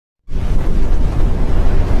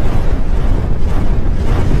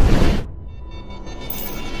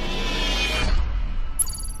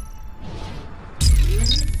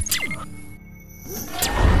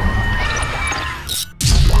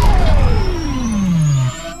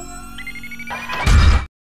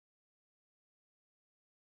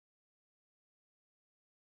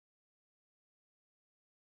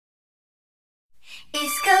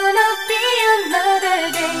It's gonna be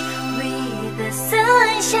another day with the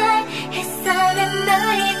sunshine. 햇살은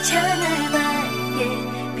너의 천을 맑게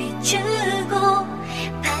비추고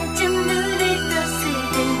반쯤 눈을 떴을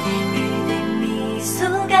때 그대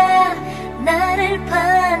미소가 나를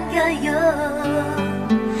반겨요.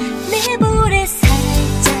 내 볼에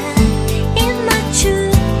살짝 입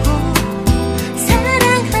맞추고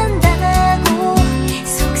사랑한다고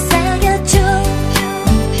속삭여줘.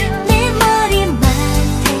 내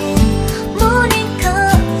머리맡에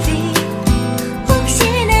모닝커피 혹시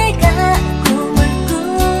내가 꿈을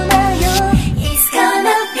꾸나요. It's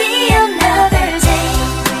gonna be another day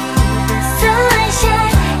with the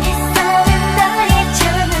sunshine. 햇살은 나의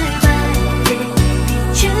천을 밝게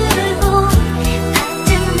비추고 반쯤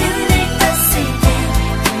눈을 떴을 때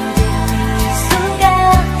그대 미소가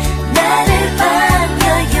나를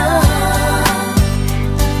반겨요.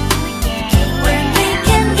 When we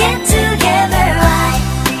can get together I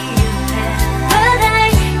feel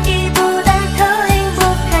paradise. 이보다 더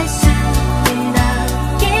행복할 수는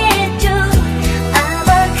없겠죠. 아마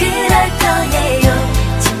그럴 거예요.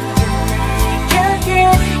 지금 내 곁에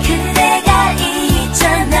그대가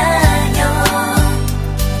있잖아요.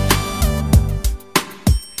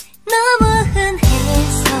 너무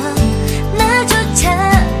흔해서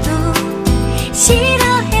나조차도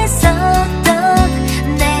싫어했었던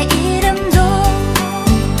내 이름도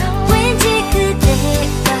왠지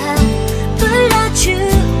그대가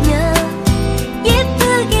불러주면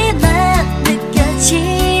예쁘게만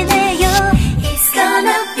느껴지네요. It's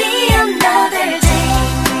gonna be another day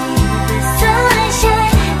with the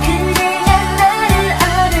sunshine. 그대가 나를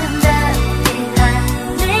아름답게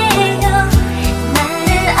하네요. 나를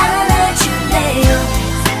안아줄래요.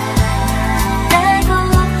 사랑한다고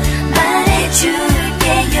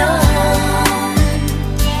말해줄게요.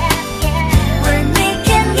 When we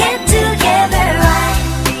can get together I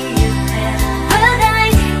feel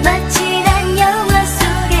paradise. 마치 난 영화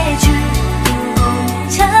속의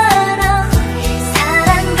주인공처럼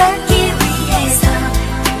사랑받기 위해서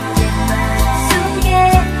그대 맘속에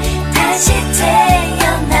다시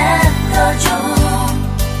태어난 거죠.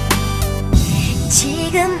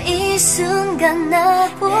 지금 이 순간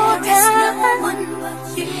나보다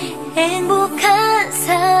행복한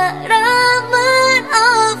사람은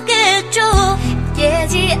없겠죠.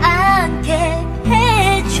 깨지 않게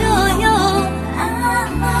해줘요.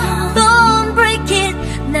 Don't break it.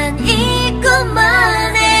 난 이것만해서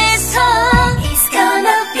It's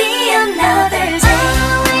gonna be another day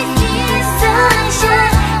with the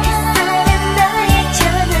sunshine. 햇살은 나의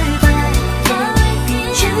천을 밝게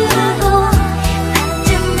비추고 반쯤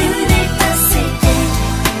눈을 떴을 때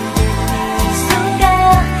그대 미소가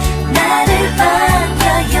나를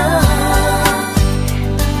반겨요.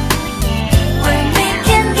 When we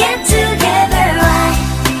can get together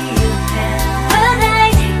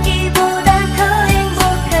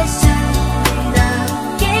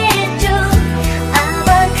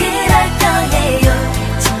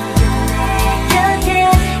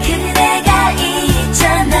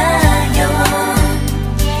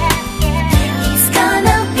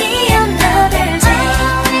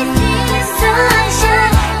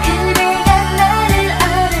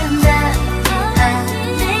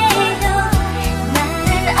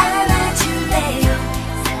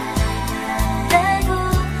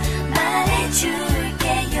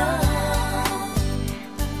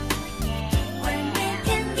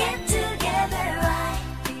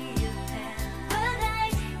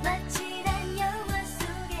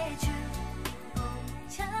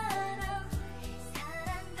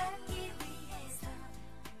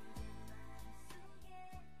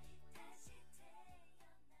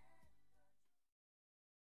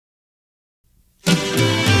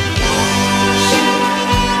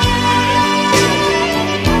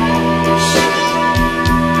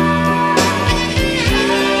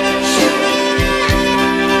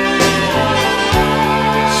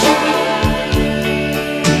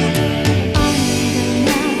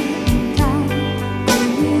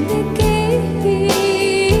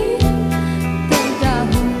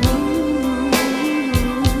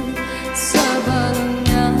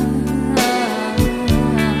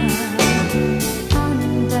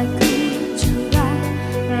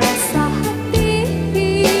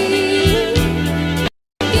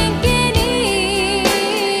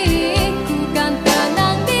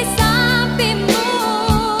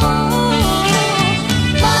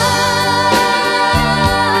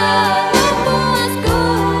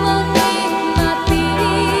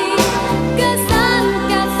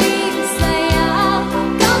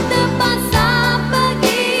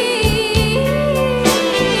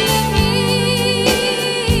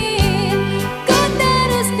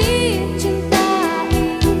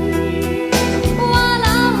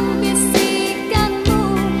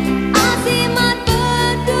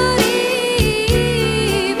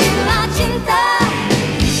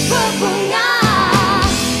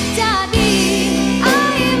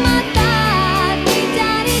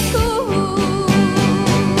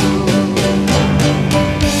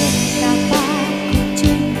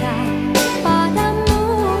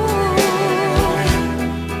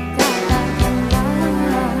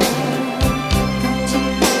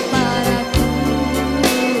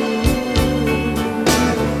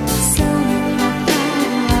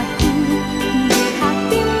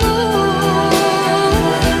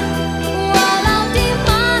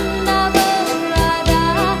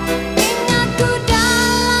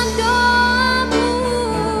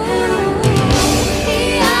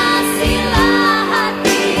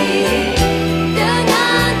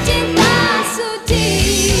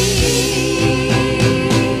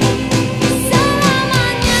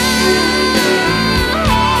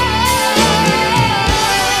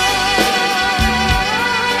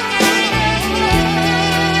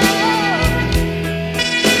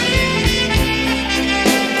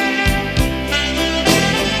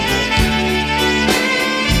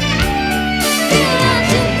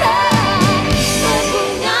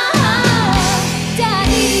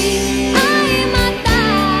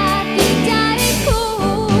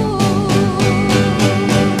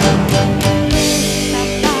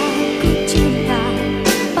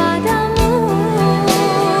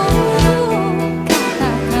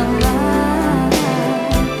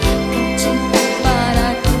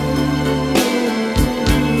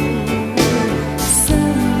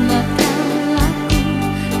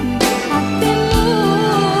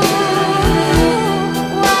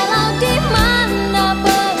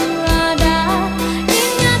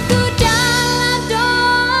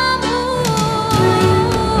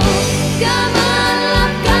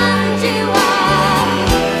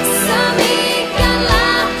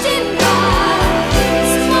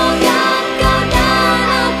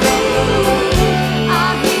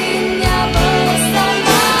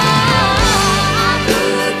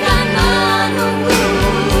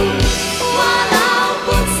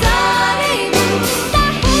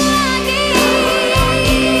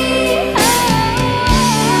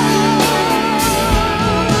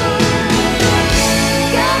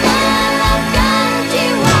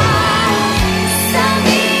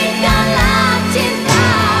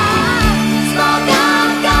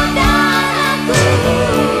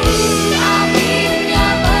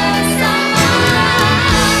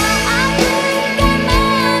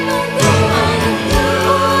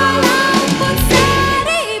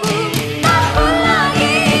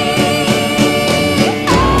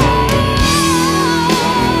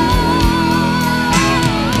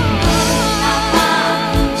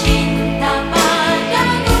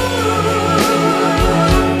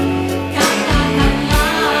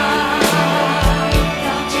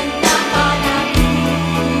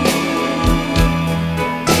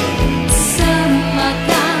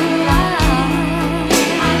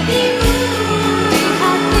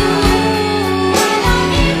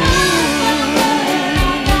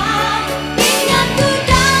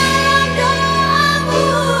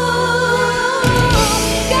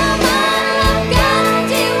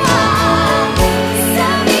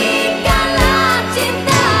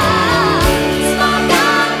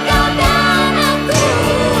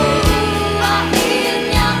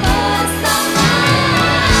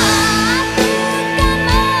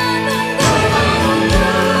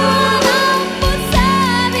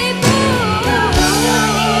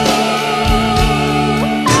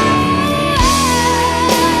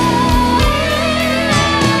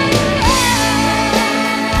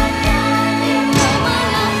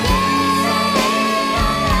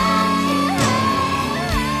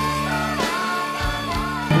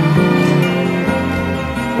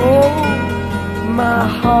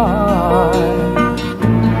heart.